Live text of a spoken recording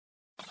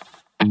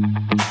Hello,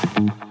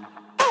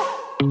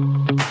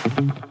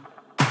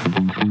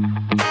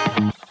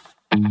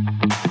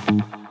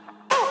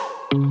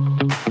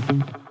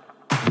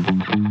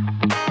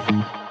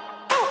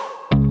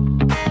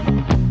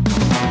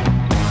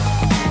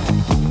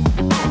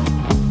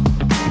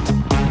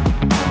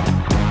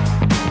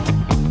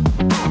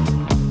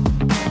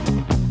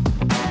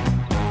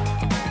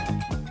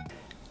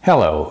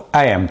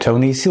 I am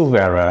Tony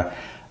Silveira,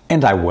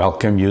 and I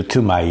welcome you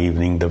to my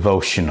evening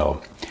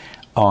devotional.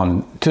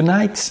 On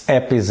tonight's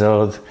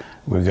episode,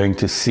 we're going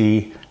to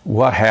see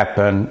what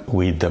happened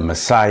with the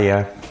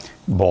Messiah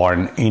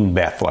born in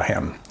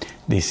Bethlehem.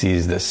 This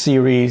is the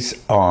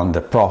series on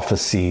the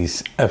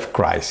prophecies of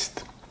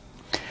Christ.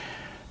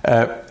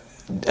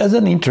 As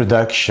an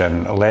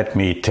introduction, let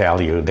me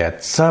tell you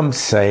that some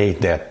say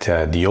that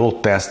the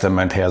Old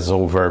Testament has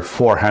over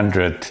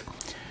 400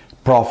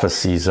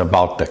 prophecies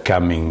about the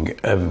coming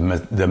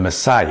of the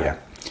Messiah.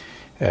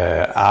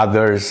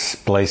 Others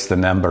place the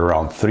number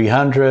around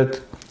 300.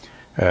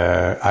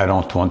 I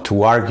don't want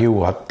to argue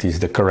what is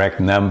the correct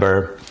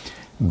number,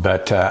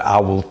 but I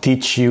will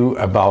teach you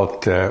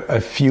about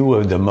a few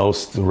of the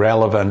most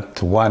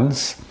relevant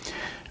ones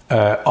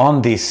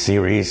on this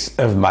series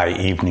of my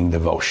evening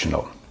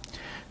devotional.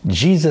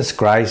 Jesus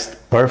Christ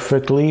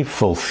perfectly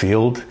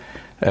fulfilled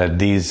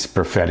these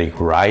prophetic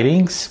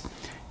writings,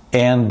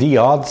 and the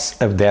odds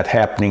of that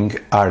happening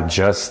are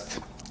just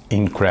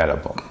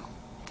incredible.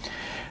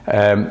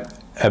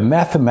 A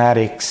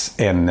mathematics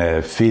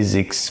and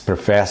physics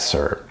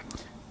professor,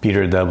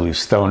 Peter W.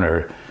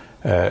 Stoner,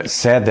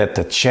 said that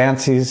the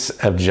chances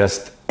of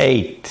just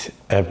 8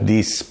 of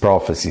these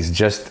prophecies,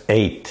 just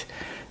 8,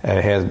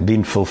 has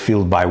been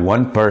fulfilled by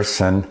one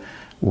person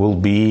will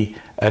be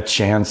a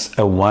chance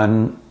of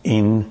 1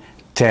 in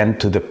 10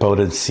 to the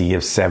potency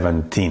of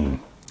 17.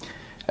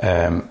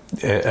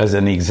 As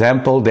an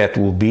example, that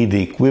will be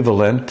the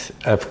equivalent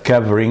of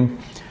covering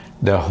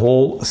the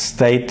whole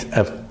state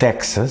of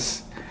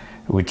Texas,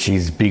 which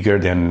is bigger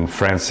than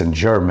France and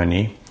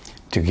Germany,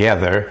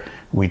 together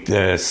with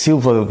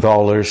silver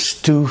dollars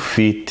 2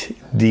 feet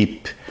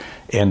deep,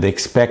 and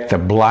expect a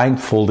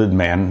blindfolded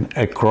man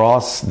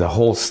across the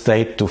whole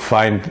state to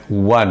find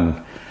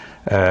one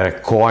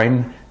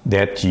coin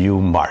that you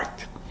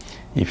marked.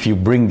 If you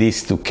bring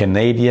this to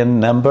Canadian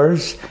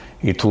numbers,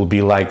 it will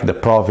be like the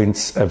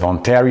province of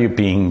Ontario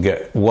being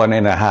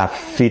 1.5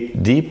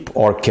 feet deep,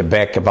 or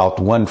Quebec about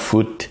 1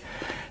 foot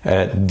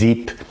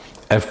deep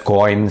of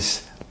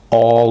coins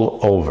all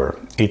over.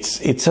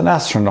 It's an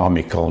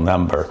astronomical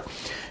number.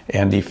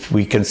 And if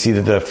we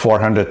consider the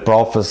 400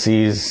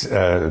 prophecies,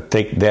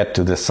 take that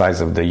to the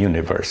size of the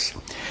universe.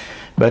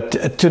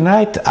 But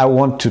tonight I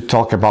want to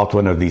talk about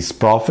one of these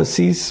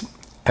prophecies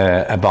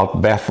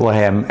about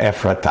Bethlehem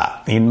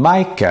Ephratah. In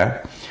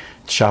Micah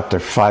chapter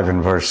 5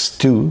 and verse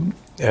 2,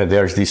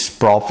 there's this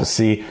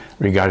prophecy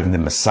regarding the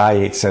Messiah.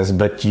 It says,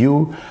 "But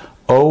you,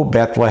 O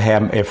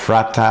Bethlehem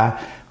Ephratah,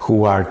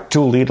 who are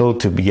too little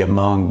to be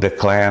among the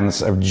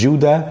clans of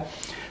Judah,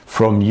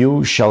 from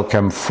you shall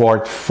come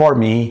forth for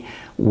me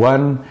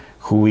one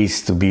who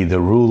is to be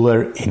the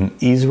ruler in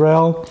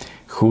Israel,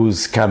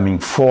 whose coming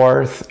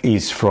forth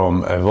is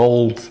from of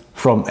old,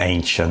 from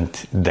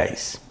ancient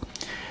days."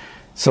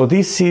 So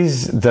this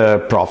is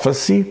the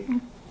prophecy.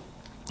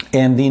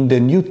 And in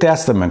the New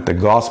Testament, the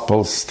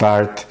Gospels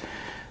start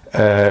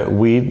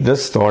with the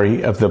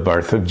story of the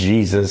birth of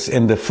Jesus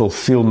and the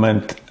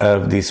fulfillment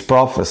of this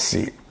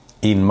prophecy.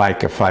 In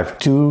Micah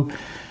 5:2,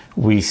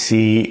 we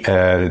see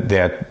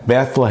that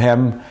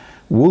Bethlehem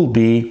will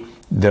be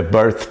the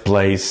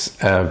birthplace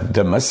of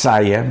the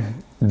Messiah,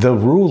 the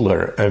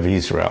ruler of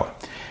Israel.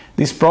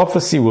 This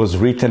prophecy was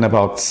written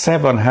about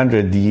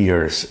 700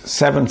 years,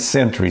 7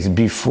 centuries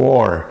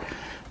before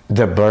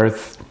the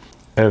birth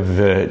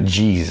of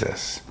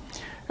Jesus.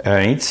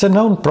 It's a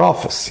known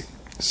prophecy.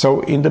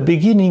 So in the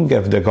beginning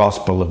of the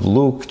Gospel of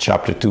Luke,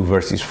 chapter 2,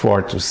 verses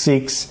 4 to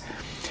 6,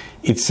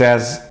 it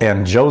says,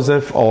 "And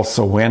Joseph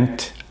also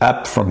went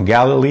up from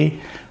Galilee,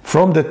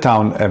 from the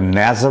town of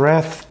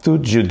Nazareth to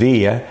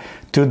Judea,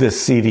 to the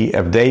city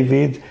of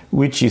David,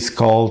 which is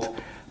called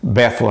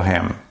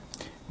Bethlehem,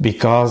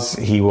 because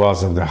he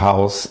was of the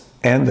house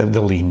and of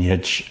the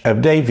lineage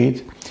of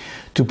David,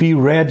 to be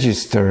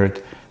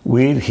registered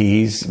with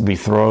his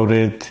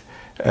betrothed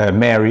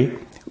Mary,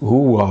 who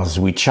was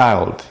with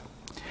child.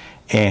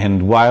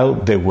 And while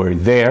they were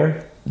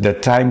there, the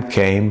time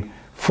came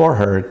for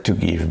her to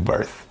give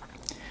birth."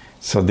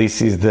 So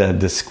this is the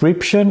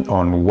description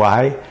on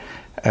why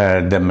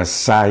the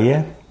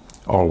Messiah,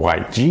 or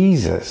why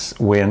Jesus,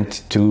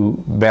 went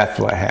to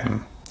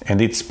Bethlehem. And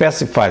it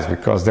specifies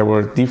because there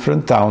were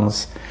different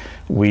towns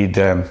with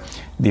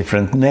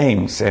different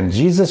names. And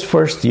Jesus'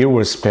 first year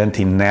was spent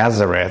in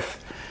Nazareth,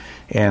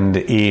 and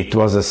it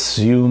was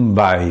assumed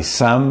by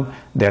some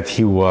that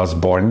he was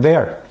born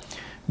there.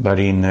 But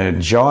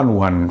in John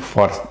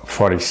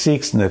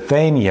 1:46,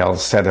 Nathanael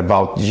said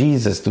about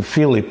Jesus to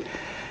Philip,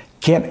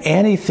 "Can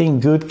anything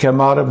good come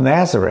out of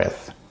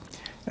Nazareth?"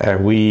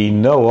 We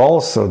know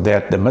also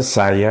that the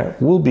Messiah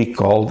will be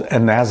called a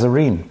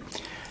Nazarene.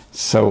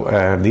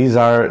 So these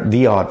are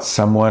the odds.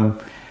 Someone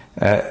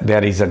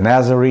that is a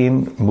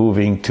Nazarene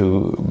moving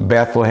to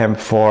Bethlehem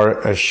for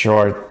a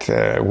short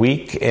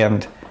week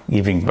and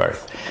giving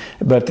birth.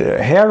 But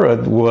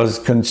Herod was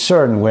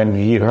concerned when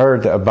he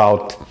heard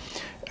about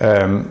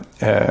the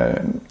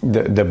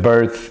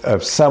birth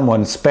of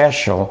someone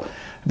special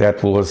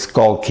that was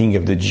called King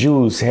of the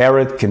Jews.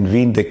 Herod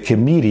convened a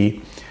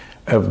committee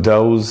of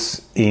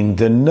those in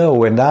the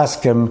know and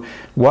asked him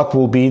what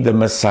will be the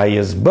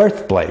Messiah's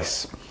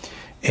birthplace.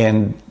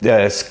 And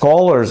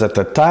scholars at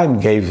the time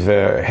gave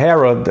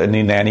Herod an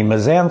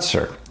unanimous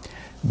answer: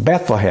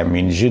 Bethlehem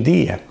in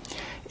Judea.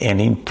 And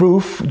in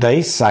proof,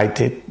 they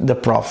cited the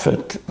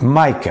prophet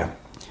Micah.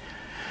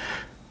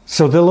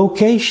 So the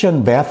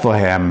location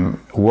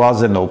Bethlehem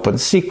was an open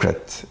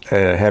secret,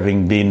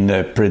 having been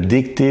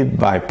predicted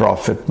by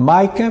prophet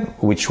Micah,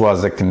 which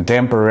was a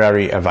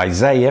contemporary of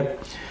Isaiah.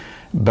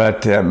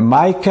 But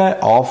Micah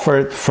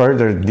offered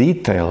further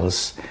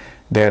details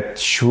that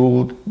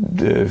should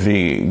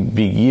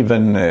be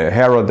given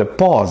Herod a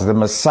pause. The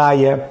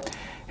Messiah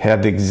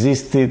had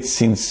existed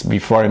since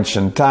before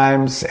ancient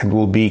times and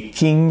will be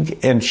king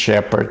and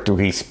shepherd to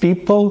his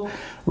people,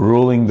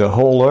 ruling the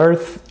whole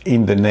earth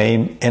in the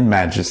name and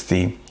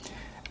majesty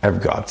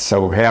of God.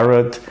 So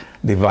Herod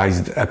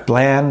devised a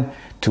plan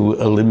to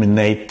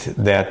eliminate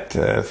that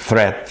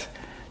threat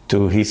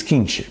to his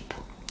kingship.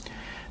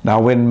 Now,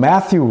 when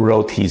Matthew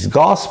wrote his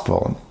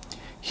gospel,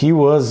 he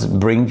was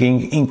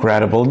bringing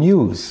incredible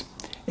news,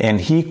 and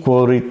he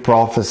quoted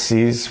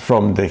prophecies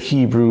from the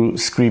Hebrew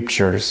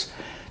scriptures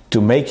to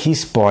make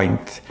his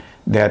point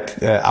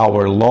that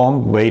our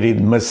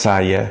long-awaited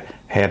Messiah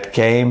had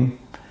come,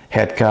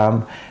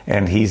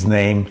 and his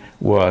name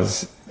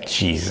was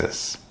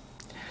Jesus.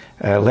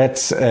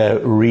 Let's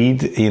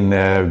read in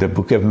the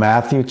book of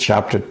Matthew,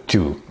 chapter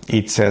 2.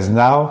 It says,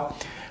 "Now,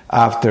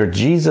 after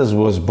Jesus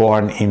was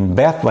born in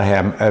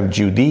Bethlehem of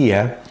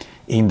Judea,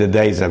 in the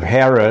days of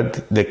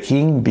Herod the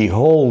king,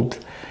 behold,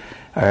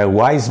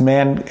 wise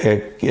men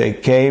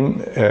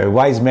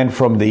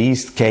from the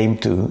east came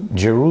to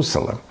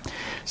Jerusalem."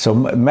 So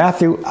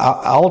Matthew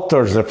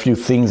alters a few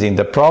things in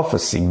the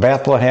prophecy.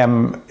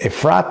 Bethlehem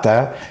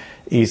Ephratah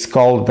is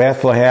called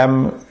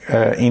Bethlehem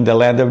in the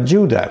land of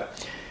Judah,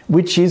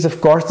 which is,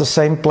 of course, the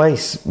same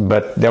place.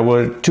 But there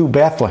were two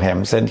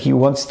Bethlehems, and he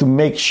wants to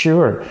make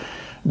sure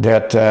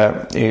that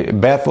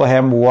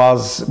Bethlehem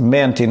was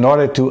meant in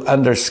order to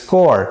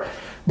underscore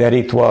that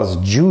it was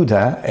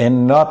Judah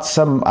and not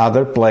some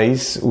other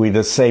place with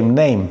the same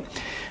name.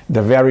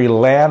 The very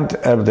land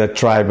of the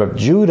tribe of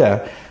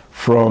Judah,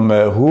 from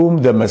whom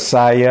the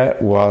Messiah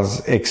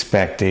was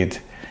expected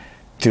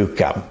to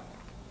come.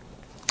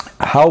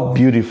 How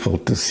beautiful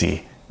to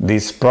see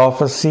this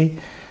prophecy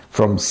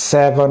from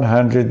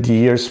 700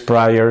 years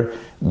prior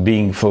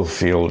being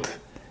fulfilled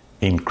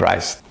in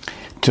Christ.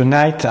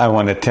 Tonight I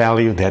want to tell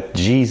you that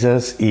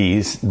Jesus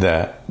is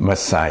the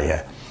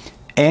Messiah.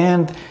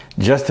 And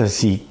just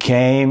as he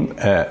came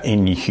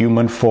in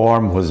human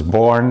form, was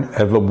born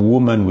of a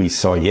woman we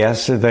saw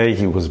yesterday,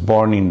 he was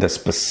born in the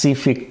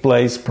specific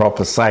place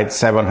prophesied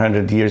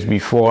 700 years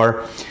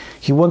before,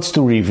 he wants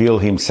to reveal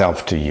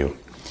himself to you.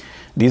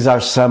 These are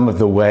some of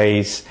the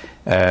ways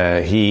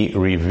he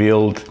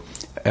revealed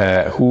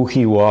who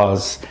he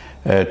was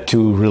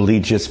to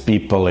religious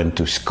people and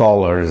to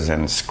scholars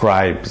and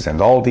scribes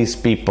and all these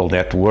people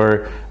that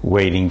were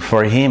waiting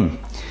for him.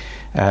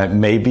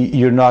 Maybe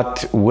you're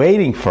not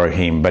waiting for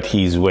him, but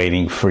he's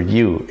waiting for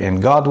you.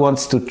 And God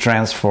wants to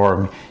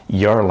transform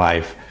your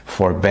life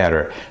for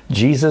better.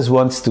 Jesus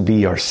wants to be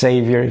your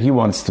Savior. He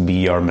wants to be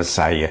your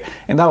Messiah.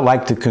 And I'd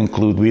like to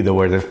conclude with a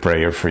word of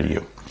prayer for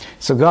you.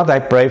 So God, I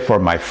pray for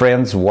my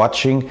friends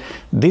watching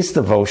this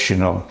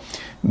devotional.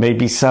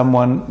 Maybe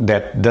someone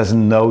that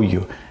doesn't know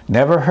you,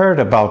 never heard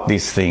about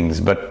these things,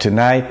 but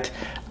tonight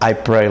I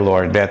pray,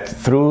 Lord, that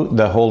through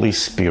the Holy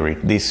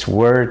Spirit, this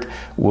word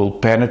will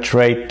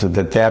penetrate to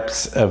the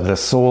depths of the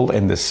soul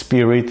and the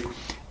spirit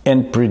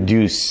and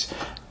produce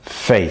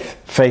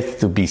faith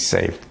to be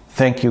saved.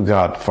 Thank you,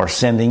 God, for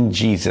sending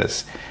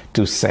Jesus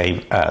to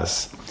save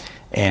us.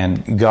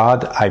 And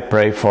God, I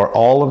pray for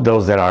all of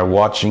those that are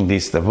watching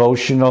this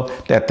devotional,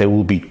 that they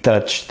will be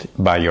touched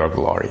by your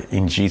glory.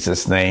 In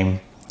Jesus' name,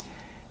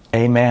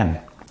 amen.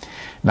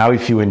 Now,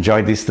 if you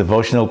enjoyed this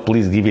devotional,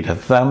 please give it a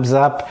thumbs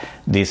up.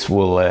 This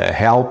will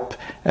help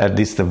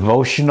this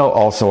devotional.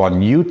 Also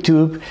on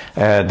YouTube,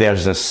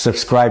 there's a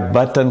subscribe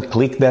button.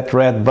 Click that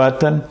red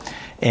button.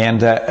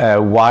 And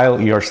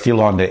while you're still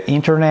on the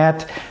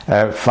internet,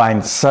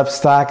 find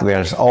Substack.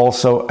 There's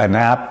also an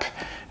app,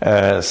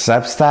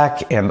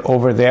 Substack. And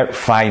over there,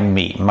 find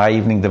me, My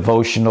Evening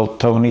Devotional,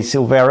 Tony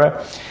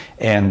Silvera.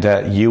 And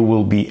you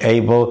will be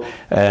able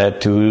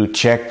to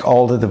check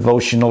all the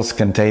devotionals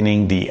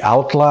containing the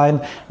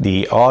outline,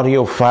 the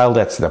audio file,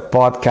 that's the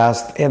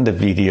podcast, and the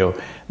video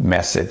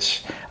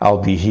message.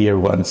 I'll be here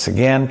once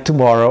again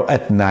tomorrow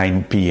at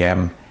 9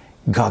 p.m.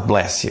 God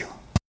bless you.